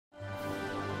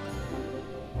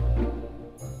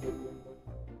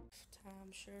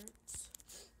shirts.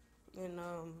 And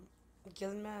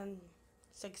Gilman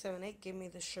 678 gave me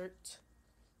the shirt.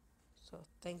 So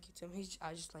thank you to him.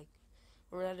 I just like,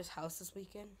 we were at his house this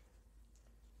weekend.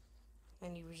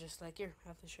 And he was just like, here,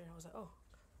 have the shirt. I was like, oh,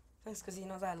 thanks, because he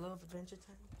knows I love Adventure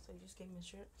Time. So he just gave me a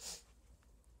shirt.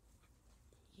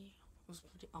 Yeah, it was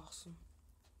pretty awesome.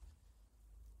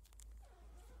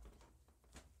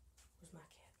 Where's my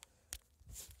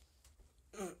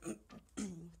cat?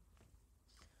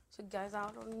 So guys, I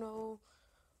don't know.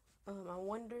 I'm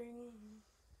wondering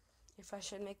if I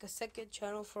should make a second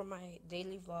channel for my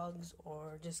daily vlogs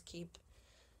or just keep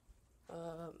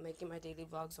making my daily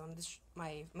vlogs on this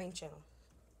my main channel.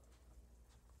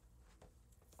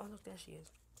 Oh look, there she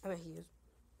is. I mean, he is.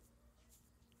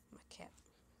 My cat.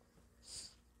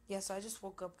 Yeah, so I just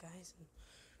woke up, guys, and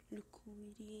look who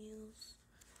it is.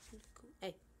 Look who,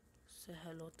 hey, say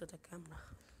hello to the camera.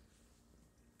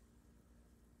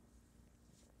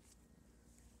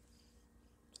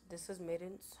 This is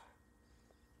Mittens.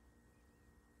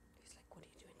 He's like, what are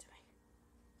you doing to me?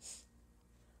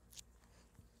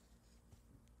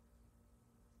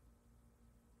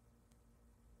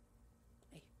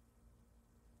 Hey.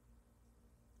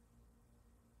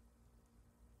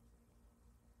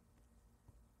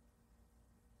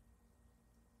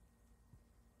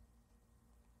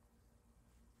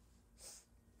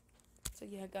 So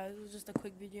yeah, guys, it was just a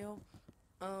quick video.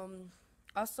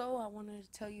 Also, I wanted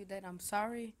to tell you that I'm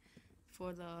sorry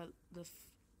for the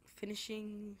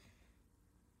finishing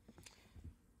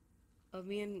of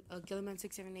me and Gilliman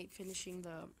 678 finishing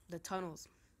the tunnels.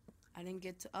 I didn't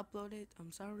get to upload it.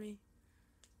 I'm sorry.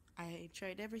 I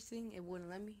tried everything. It wouldn't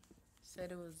let me.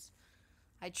 Said it was.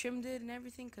 I trimmed it and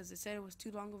everything because it said it was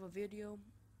too long of a video.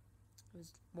 It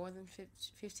was more than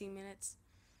 15 minutes.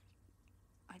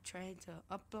 I tried to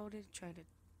upload it, tried to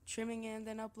trimming it and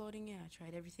then uploading it. I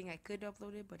tried everything I could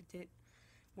upload it, but it didn't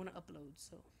want to upload.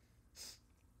 So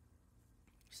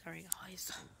sorry,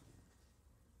 guys.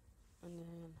 And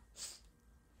then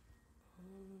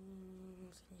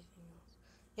anything else?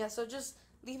 Yeah, so just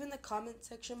leave in the comment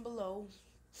section below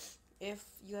if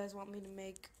you guys want me to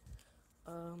make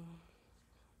a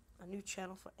new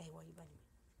channel for. Hey, why you biting me?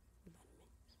 You biting me?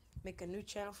 Make a new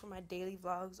channel for my daily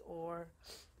vlogs, or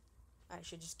I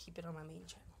should just keep it on my main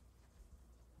channel.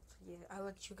 So yeah, I'll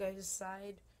let you guys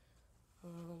decide.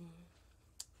 Can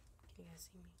you guys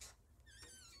see me?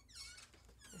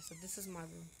 Yeah, so this is my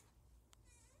room.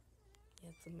 Yeah,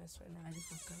 it's a mess right now. I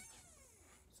just woke up.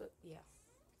 So yeah,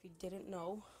 if you didn't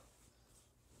know,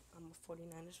 I'm a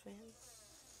 49ers fan.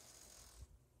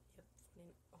 Yep.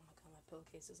 Oh my god, my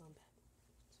pillowcase is on bad.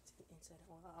 Inside.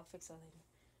 Well, I'll fix that later.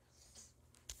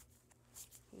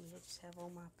 Yeah, just have all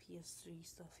my PS3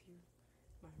 stuff here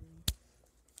in my room.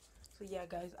 So yeah,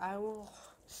 guys, I will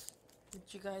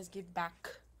let you guys get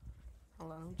back.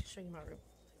 Hold on, let me just show you my room.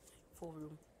 Full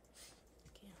room.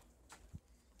 Okay.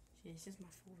 Yeah, this is my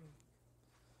full room.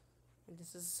 And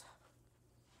this is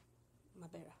my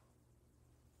bear.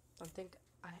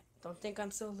 Don't think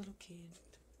I'm still a little kid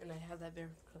and I have that bear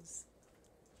because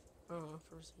I don't know,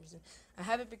 for some reason. I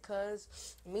have it because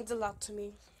it means a lot to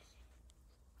me.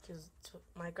 Because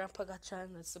my grandpa got shot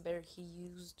and that's the bear he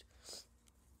used.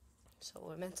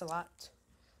 So it meant a lot.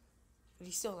 But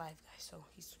he's still alive, guys, so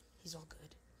he's all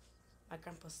good. My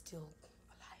grandpa's still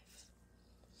alive.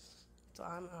 So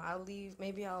I'll leave.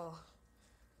 Maybe I'll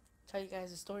tell you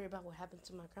guys a story about what happened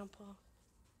to my grandpa.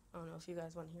 I don't know if you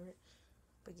guys want to hear it.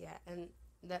 But yeah, and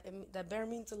that bear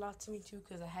means a lot to me too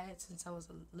because I had it since I was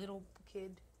a little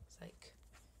kid. It's like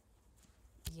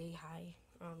yay high.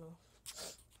 I don't know.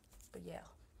 But yeah.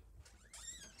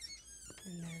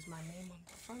 And there's my name on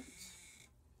the front.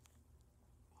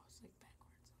 Oh, it's like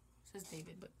backwards. It says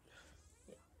David, but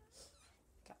yeah.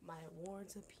 Got my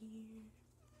awards up here.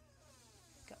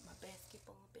 Got my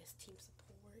basketball, best team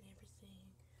support,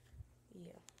 everything.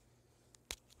 Yeah.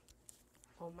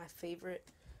 Oh, my favorite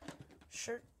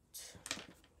shirt.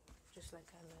 Just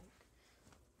like I like.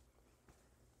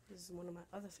 This is one of my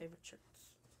other favorite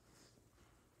shirts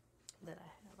that I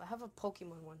have. I have a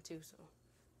Pokemon one too, so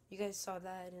you guys saw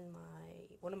that in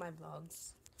one of my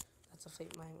vlogs. That's one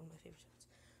of my favorite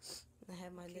shirts. And I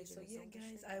have my Lego. So yeah,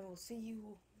 guys, I will see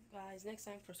you guys next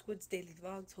time for Squid'z Daily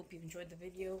Vlogs. Hope you enjoyed the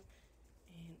video,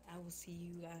 and I will see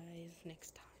you guys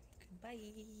next time.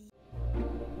 Goodbye.